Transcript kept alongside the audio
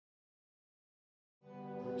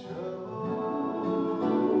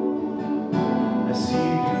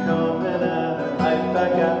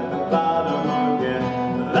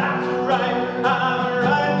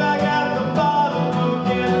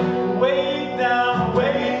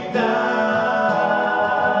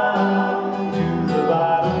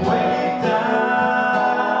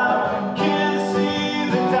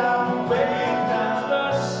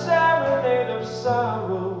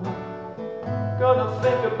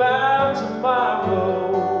about tomorrow,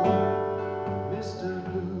 Mr.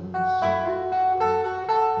 Blues.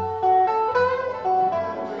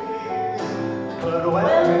 But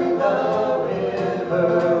when the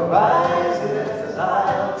river rises,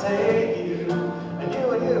 I'll take you and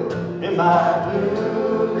you in my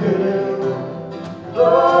blue canoe,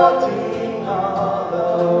 floating all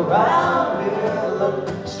around. We'll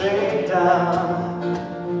look straight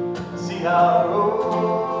down, see how I roll.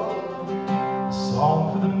 A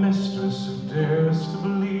song for the mistress who dares to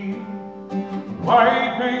believe,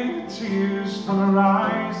 wiping the tears from her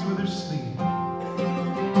eyes with her sleeve.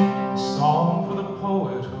 A song for the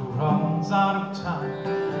poet who runs out of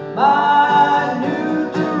time. My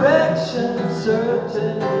new direction,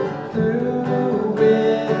 searching through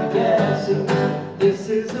with guessing. This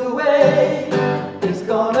is the way it's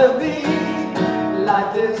gonna be.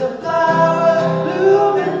 Life is a flower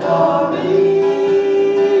blooming for me.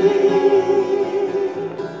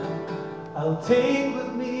 I'll take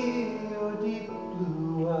with me your deep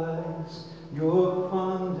blue eyes, your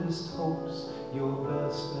fondest hopes, your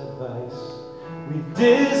best advice. We've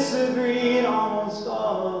disagreed almost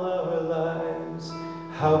all our lives.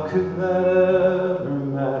 How could that ever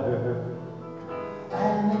matter?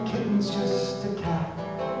 And the kitten's just a cat.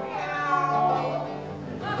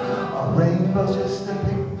 A rainbow's just a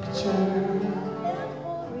picture.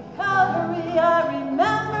 Recovery, I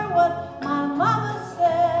remember what my mama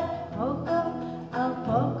said. Poco, al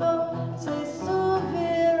poco, se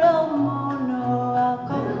subir el mono al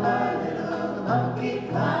coco. The monkey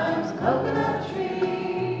climbs coconut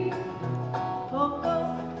tree. Poco,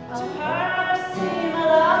 to her seemed a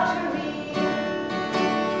luxury.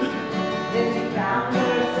 Then she found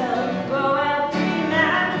herself a wealthy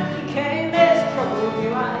man, became this trophy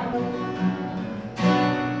wife.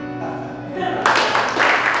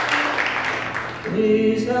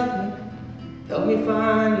 Please help me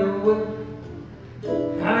find a way.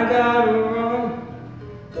 I gotta run.